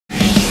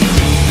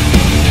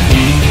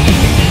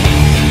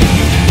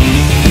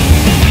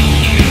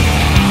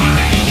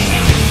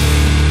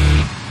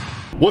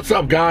What's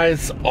up,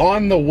 guys?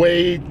 On the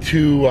way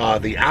to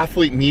the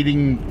athlete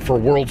meeting for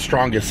World's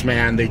Strongest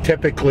Man. They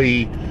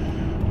typically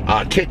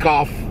kick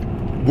off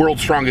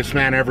World's Strongest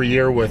Man every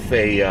year with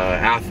a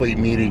athlete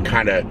meeting,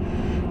 kind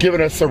of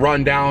giving us a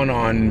rundown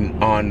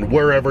on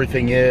where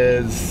everything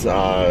is,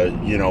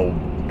 you know,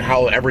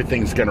 how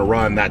everything's going to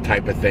run, that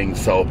type of thing.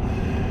 So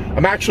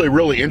I'm actually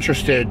really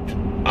interested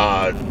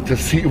to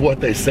see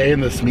what they say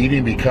in this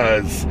meeting,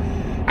 because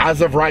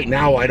as of right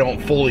now, I don't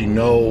fully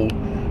know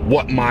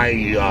what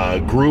my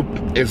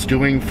group is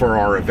doing for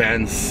our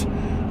events.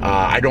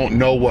 I don't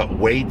know what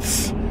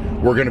weights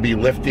we're going to be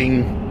lifting,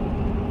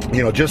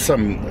 you know, just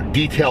some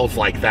details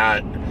like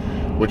that,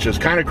 which is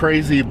kind of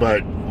crazy,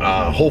 but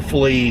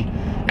hopefully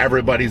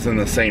everybody's in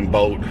the same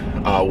boat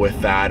with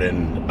that,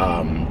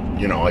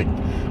 and you know,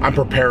 I'm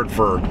prepared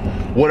for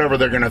whatever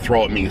they're going to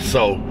throw at me.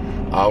 So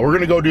we're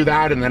going to go do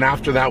that, and then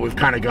after that we've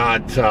kind of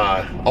got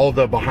all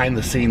the behind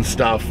the scenes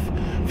stuff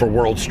for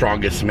World's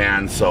Strongest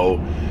Man. So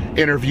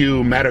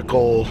interview,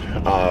 medical,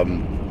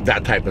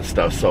 that type of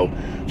stuff. So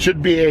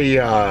should be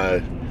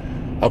a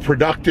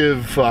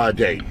productive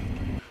day.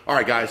 All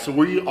right, guys, so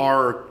we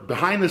are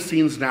behind the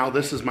scenes now.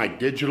 This is my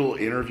digital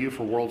interview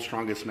for World's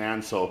Strongest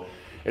Man. So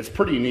it's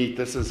pretty neat.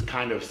 This is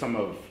kind of some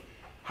of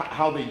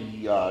how they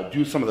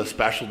do some of the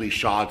specialty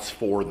shots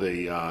for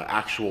the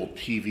actual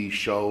TV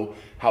show,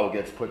 how it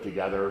gets put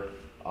together.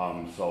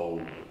 So,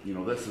 you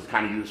know, this is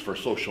kind of used for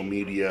social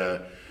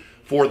media,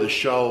 for the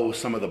show,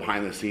 some of the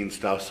behind the scenes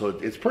stuff. So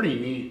it's pretty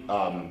neat,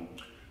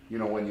 you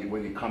know,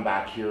 when you come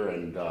back here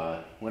and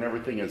when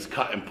everything is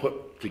cut and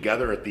put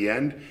together at the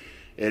end,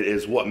 it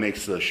is what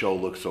makes the show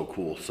look so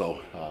cool.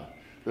 So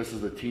this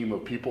is a team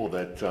of people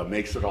that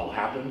makes it all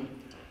happen.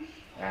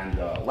 And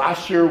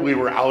last year we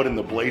were out in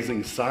the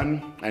blazing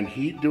sun and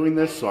heat doing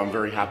this, so I'm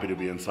very happy to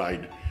be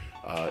inside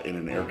in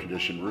an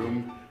air-conditioned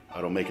room.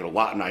 It'll make it a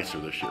lot nicer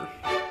this year.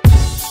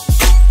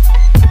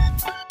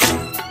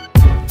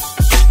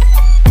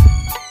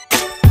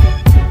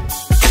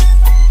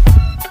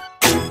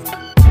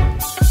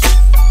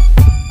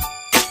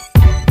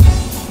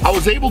 I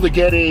was able to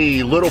get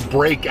a little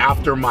break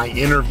after my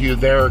interview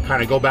there,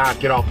 kind of go back,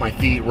 get off my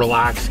feet,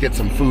 relax, get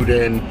some food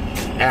in,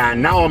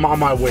 and now I'm on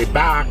my way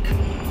back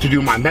to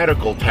do my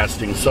medical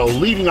testing. So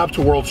leading up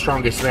to World's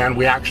Strongest Man,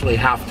 we actually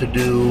have to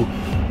do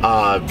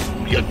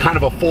kind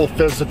of a full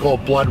physical,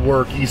 blood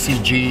work,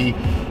 ECG,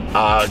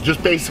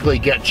 just basically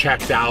get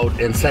checked out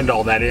and send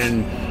all that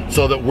in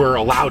so that we're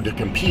allowed to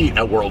compete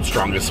at World's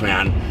Strongest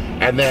Man.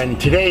 And then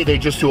today they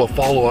just do a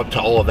follow-up to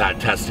all of that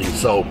testing.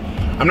 So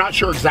I'm not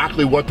sure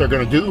exactly what they're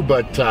gonna do,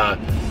 but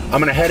I'm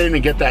gonna head in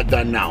and get that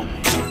done now.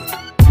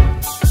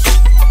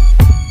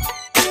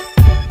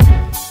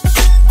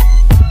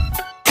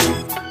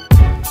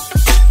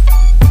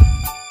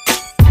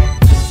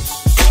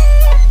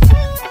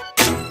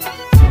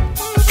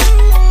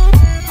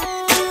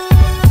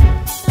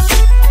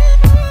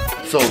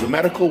 So the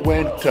medical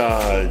went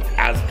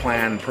as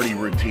planned, pretty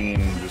routine,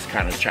 just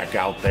kind of check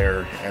out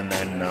there. And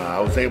then I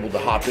was able to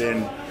hop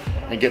in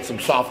and get some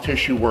soft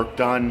tissue work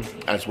done,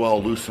 as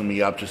well loosen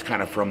me up just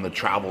kind of from the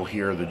travel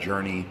here, the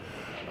journey.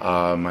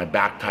 My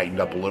back tightened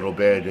up a little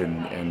bit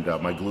and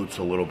my glutes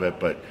a little bit,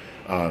 but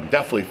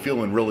definitely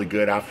feeling really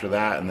good after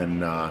that. And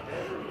then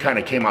kind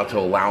of came out to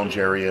a lounge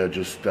area,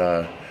 just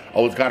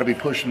always got to be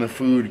pushing the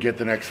food, get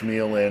the next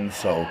meal in.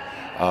 So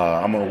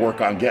I'm gonna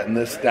work on getting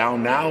this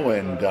down now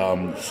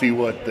and see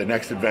what the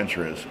next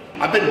adventure is.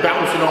 I've been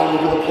bouncing all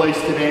over the place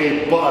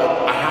today,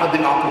 but I had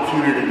the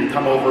opportunity to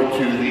come over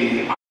to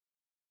the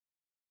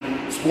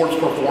Sports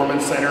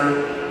Performance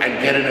Center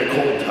and get in a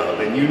cold tub.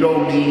 And you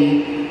know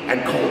me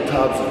and cold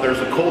tubs, if there's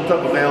a cold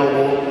tub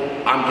available,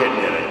 I'm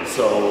getting in it.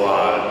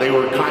 So they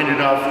were kind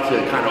enough to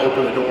kind of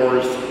open the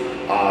doors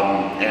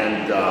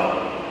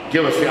and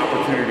give us the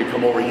opportunity to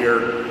come over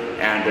here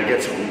and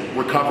get some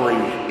recovery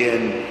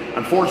in.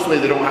 Unfortunately,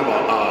 they don't have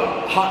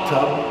a hot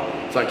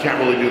tub, so I can't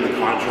really do the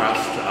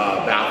contrast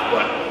bath,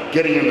 but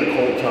getting in the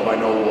cold tub I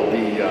know will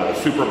be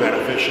super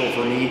beneficial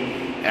for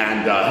me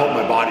and help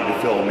my body to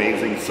feel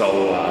amazing.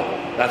 So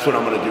that's what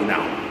I'm gonna do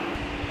now.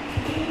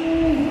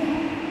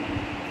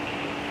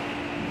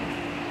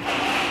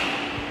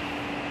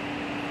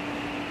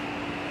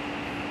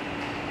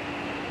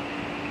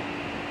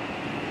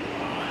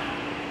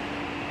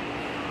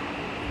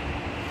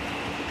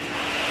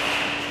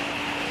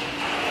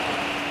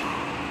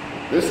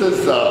 This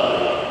is,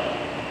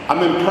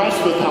 I'm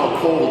impressed with how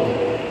cold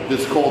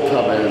this cold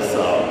tub is.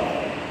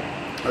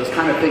 I was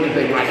kind of thinking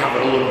they might have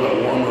it a little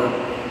bit warmer,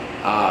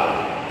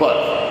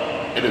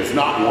 but it is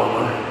not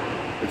warmer.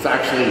 It's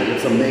actually,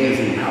 it's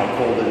amazing how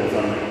cold it is.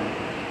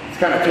 It's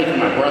kind of taking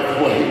my breath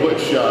away,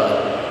 which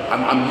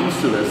I'm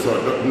used to this, so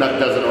it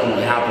doesn't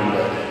normally happen,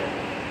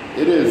 but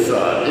it is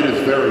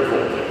very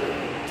cold.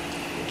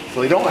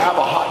 So they don't have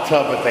a hot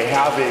tub, but they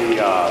have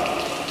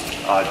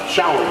a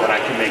shower that I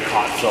can make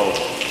hot. So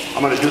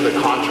I'm gonna do the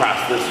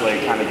contrast this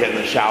way, kind of get in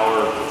the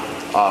shower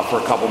for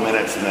a couple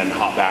minutes and then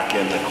hop back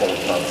in the cold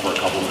tub for a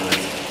couple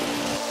minutes.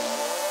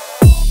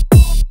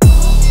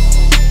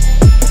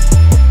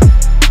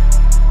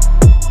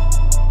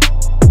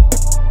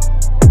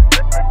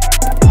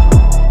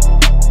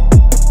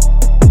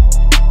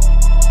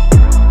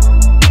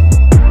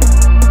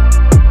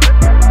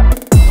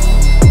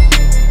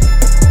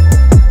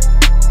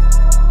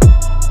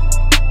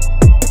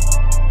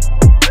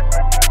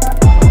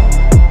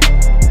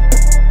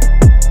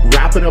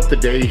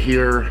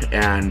 here,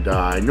 and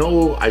I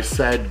know I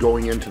said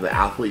going into the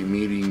athlete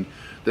meeting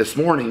this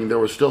morning there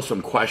was still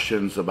some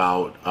questions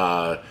about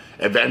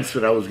events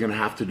that I was going to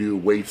have to do,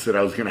 weights that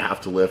I was going to have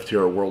to lift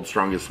here at World's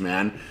Strongest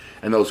Man,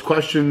 and those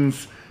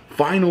questions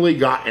finally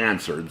got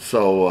answered.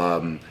 So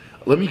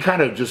let me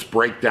kind of just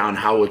break down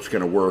how it's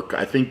going to work.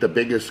 I think the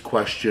biggest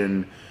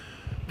question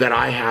that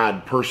I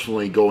had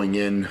personally going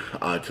in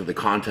to the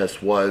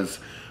contest was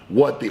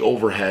what the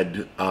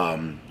overhead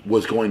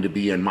was going to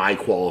be in my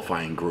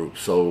qualifying group.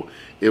 So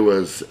it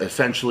was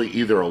essentially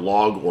either a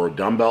log or a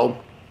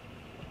dumbbell.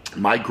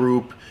 My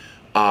group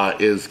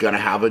is going to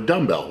have a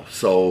dumbbell.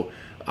 So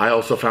I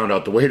also found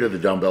out the weight of the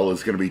dumbbell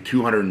is going to be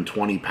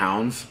 220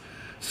 pounds.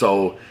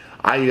 So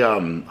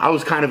I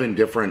was kind of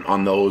indifferent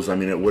on those. I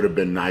mean, it would have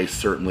been nice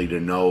certainly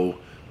to know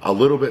a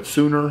little bit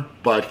sooner,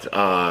 but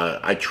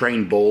I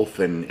trained both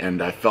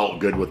and I felt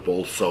good with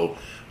both. So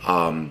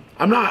I'm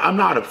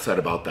not upset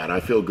about that. I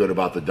feel good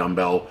about the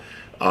dumbbell.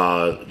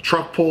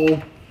 Truck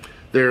pull,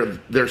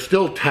 they're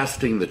still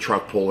testing the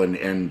truck pull,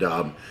 and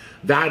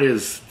that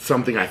is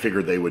something I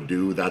figured they would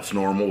do. That's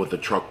normal with the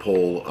truck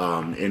pull.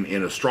 In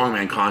a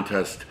strongman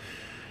contest,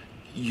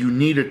 you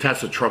need to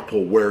test a truck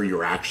pull where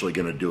you're actually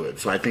going to do it.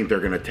 So I think they're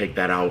going to take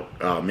that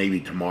out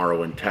maybe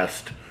tomorrow and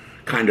test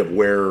kind of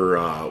where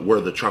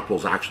the truck pull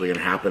is actually going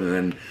to happen, and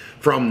then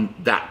from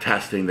that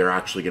testing they're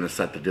actually going to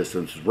set the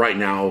distance. Right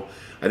now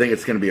I think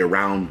it's going to be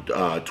around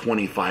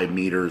 25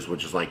 meters,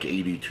 which is like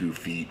 82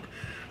 feet.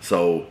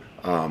 So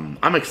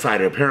I'm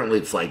excited. Apparently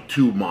it's like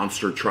two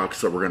monster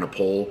trucks that we're going to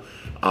pull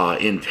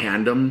in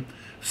tandem,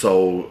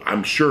 so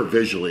I'm sure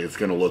visually it's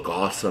going to look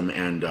awesome.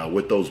 And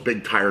with those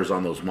big tires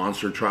on those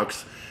monster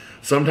trucks,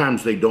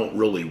 sometimes they don't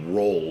really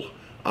roll.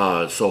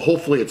 So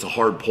hopefully it's a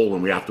hard pull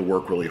and we have to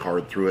work really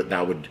hard through it.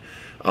 That would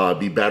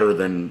be better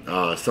than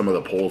some of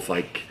the pulls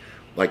like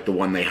the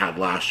one they had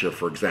last year,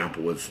 for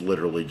example, was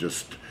literally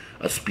just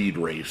a speed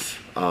race.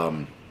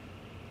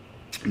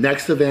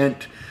 Next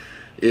event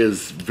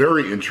is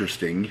very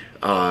interesting.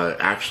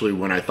 Actually,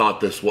 when I thought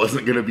this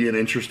wasn't going to be an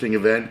interesting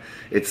event,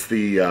 it's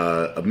the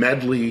a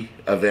medley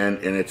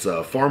event, and it's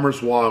a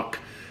farmer's walk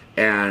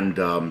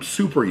and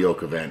super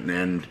yoke event.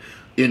 And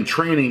in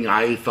training,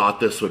 I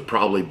thought this would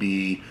probably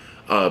be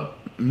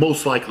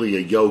most likely a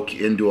yoke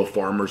into a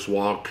farmer's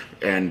walk,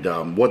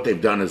 and what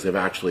they've done is they've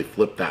actually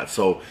flipped that.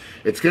 So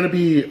it's going to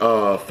be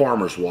a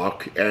farmer's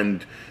walk,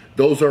 and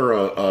those are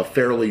a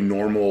fairly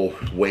normal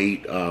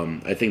weight.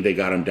 I think they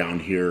got them down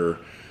here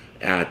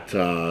at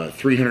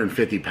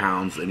 350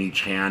 pounds in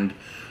each hand.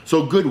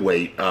 So good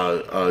weight,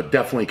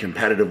 definitely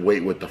competitive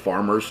weight with the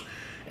farmers.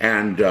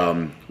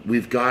 And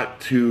we've got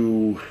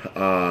to,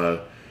 I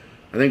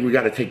think we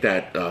got to take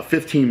that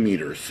 15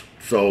 meters.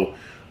 So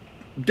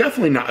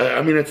definitely not,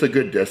 I mean, it's a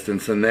good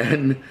distance. And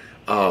then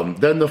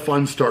the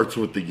fun starts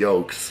with the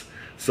yokes.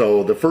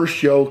 So the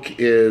first yoke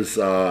is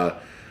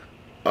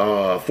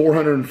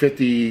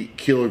 450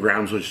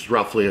 kilograms, which is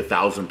roughly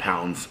 1,000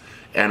 pounds.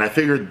 And I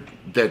figured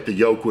that the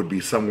yoke would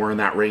be somewhere in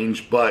that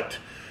range. But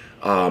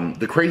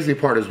the crazy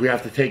part is we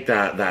have to take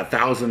that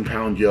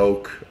 1,000-pound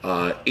yoke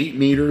 8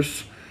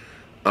 meters,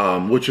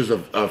 which is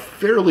a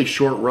fairly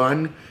short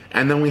run.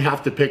 And then we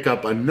have to pick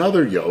up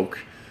another yoke.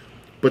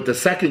 But the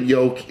second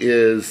yoke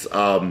is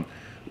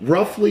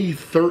roughly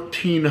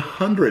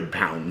 1,300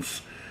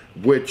 pounds,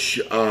 which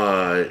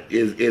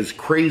is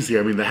crazy.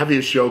 I mean, the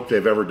heaviest yoke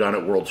they've ever done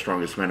at World's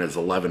Strongest Man is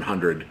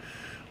 1,100.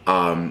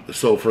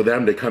 So for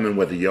them to come in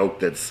with a yoke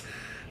that's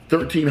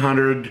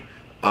 1,300,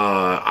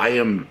 I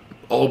am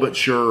all but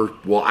sure.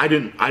 Well, I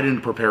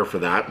didn't prepare for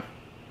that,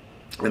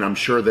 and I'm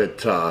sure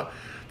that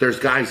there's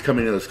guys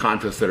coming into this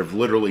contest that have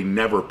literally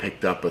never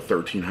picked up a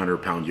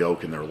 1,300-pound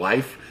yoke in their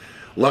life.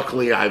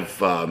 Luckily, I've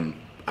done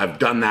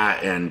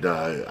that, and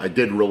I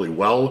did really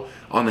well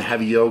on the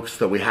heavy yokes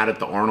that we had at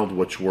the Arnold,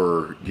 which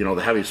were, you know,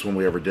 the heaviest one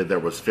we ever did there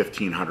was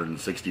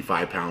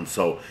 1,565 pounds.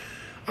 So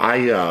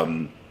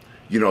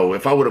you know,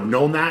 if I would have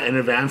known that in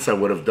advance, I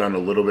would have done a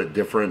little bit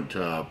different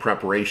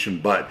preparation.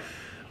 But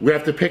we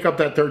have to pick up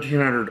that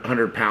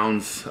 1,300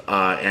 pounds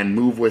and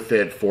move with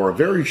it for a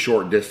very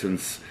short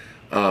distance,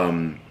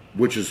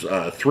 which is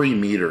 3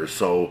 meters.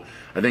 So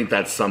I think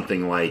that's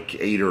something like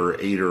 8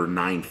 or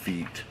 9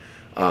 feet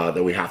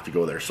that we have to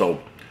go there. So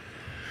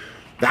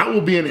that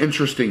will be an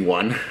interesting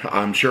one,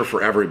 I'm sure,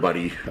 for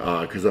everybody.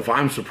 Because if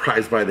I'm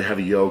surprised by the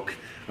heavy yoke,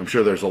 I'm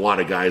sure there's a lot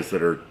of guys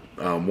that are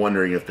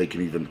wondering if they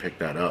can even pick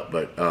that up.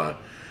 But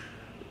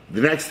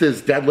the next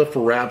is deadlift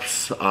for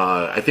reps.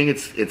 I think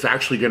it's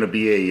actually going to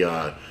be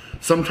a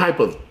some type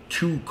of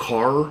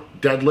 2-car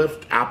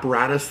deadlift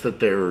apparatus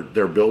that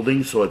they're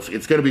building. So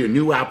it's going to be a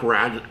new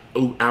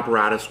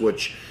apparatus,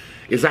 which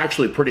is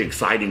actually pretty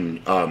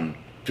exciting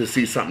to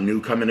see something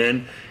new coming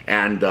in.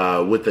 And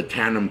with the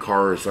tandem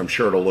cars, I'm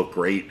sure it'll look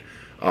great.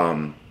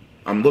 I'm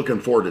looking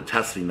forward to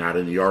testing that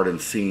in the yard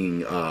and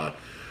seeing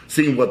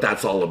what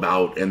that's all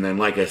about. And then,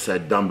 like I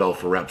said, dumbbell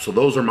for reps. So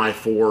those are my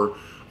 4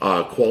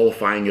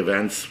 qualifying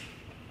events.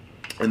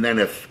 And then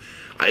if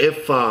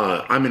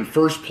I'm in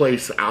first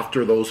place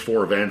after those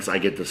 4 events, I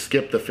get to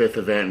skip the 5th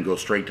event and go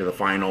straight to the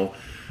final.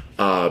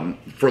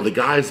 For the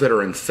guys that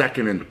are in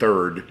second and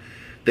third,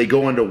 they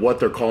go into what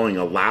they're calling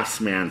a last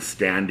man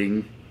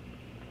standing,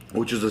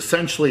 which is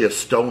essentially a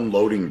stone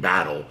loading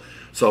battle.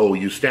 So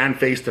you stand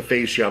face to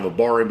face, you have a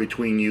bar in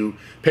between you,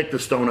 pick the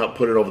stone up,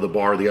 put it over the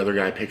bar, the other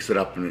guy picks it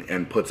up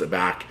and puts it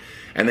back.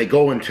 And they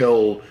go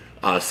until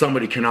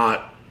somebody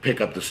cannot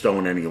pick up the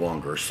stone any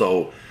longer.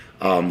 So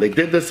they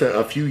did this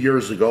a few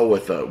years ago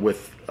with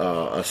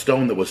a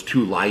stone that was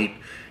too light,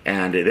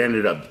 and it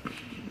ended up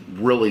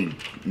really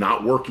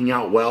not working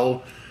out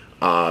well.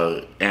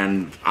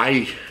 And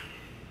I'm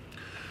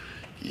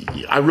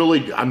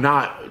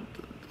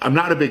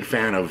not a big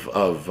fan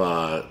of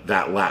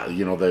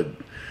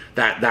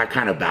that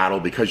kind of battle,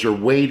 because you're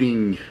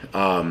waiting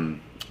the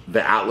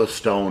Atlas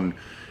Stone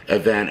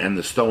event and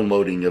the stone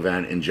loading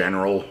event in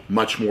general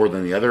much more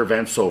than the other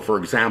events. So for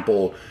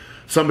example,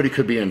 somebody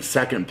could be in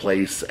second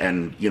place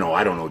and,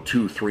 I don't know,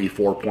 2, 3,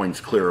 4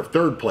 points clear of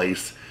third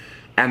place,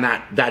 and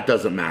that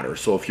doesn't matter.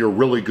 So if you're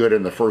really good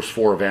in the first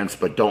 4 events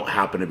but don't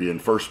happen to be in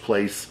first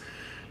place,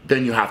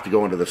 then you have to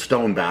go into the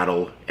stone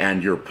battle,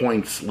 and your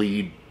points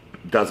lead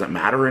doesn't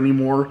matter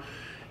anymore,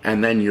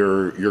 and then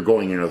you're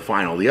going into the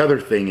final. The other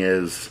thing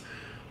is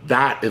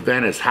that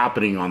event is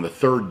happening on the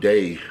 3rd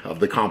day of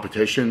the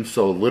competition,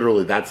 so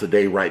literally that's the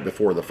day right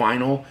before the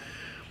final.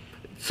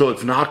 So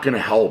it's not going to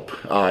help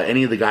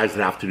any of the guys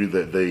that have to do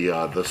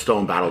the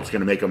stone battle. It's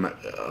going to make them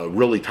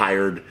really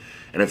tired,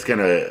 and it's going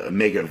to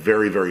make it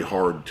very, very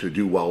hard to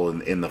do well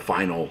in the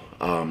final,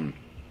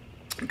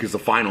 because the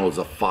final is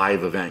a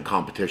 5-event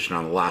competition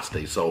on the last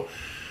day. So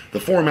the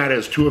format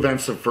is 2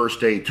 events the first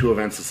day, 2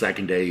 events the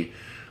second day.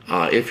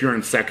 If you're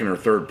in second or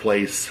third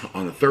place,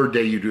 on the 3rd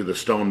day you do the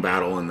stone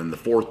battle, and then the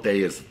 4th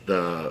day is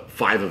the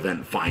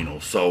 5-event final.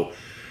 So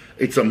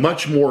it's a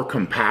much more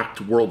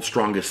compact World's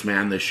Strongest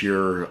Man this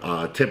year.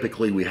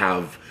 Typically we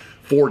have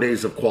 4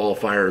 days of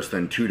qualifiers,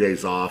 then 2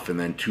 days off, and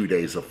then 2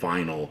 days of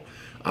final.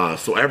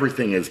 So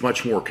everything is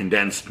much more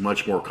condensed,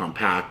 much more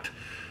compact.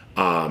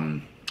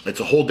 It's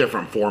a whole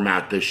different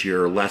format this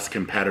year, less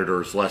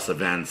competitors, less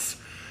events,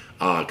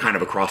 kind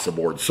of across the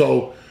board.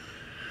 So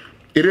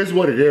it is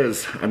what it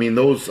is. I mean,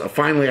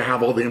 finally I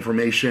have all the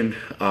information,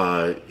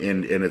 and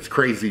it's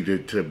crazy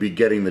to be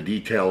getting the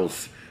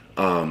details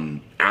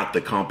at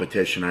the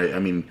competition. I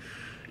mean,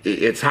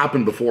 it's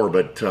happened before,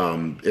 but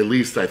at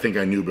least I think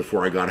I knew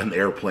before I got on the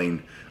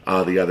airplane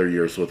the other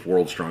years with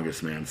World's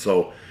Strongest Man.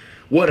 So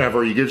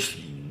whatever,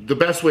 the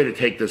best way to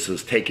take this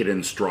is take it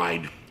in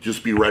stride.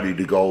 Just be ready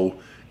to go,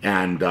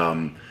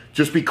 and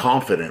just be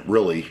confident,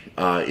 really,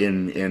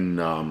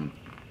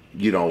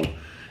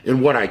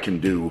 in what I can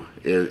do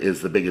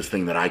is the biggest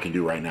thing that I can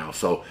do right now.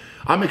 So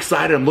I'm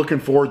excited. I'm looking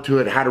forward to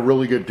it. Had a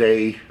really good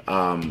day.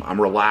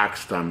 I'm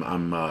relaxed.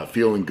 I'm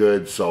feeling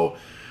good. So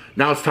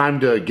now it's time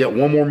to get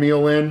one more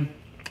meal in,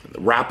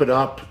 wrap it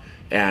up,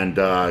 and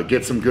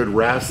get some good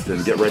rest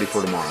and get ready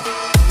for tomorrow.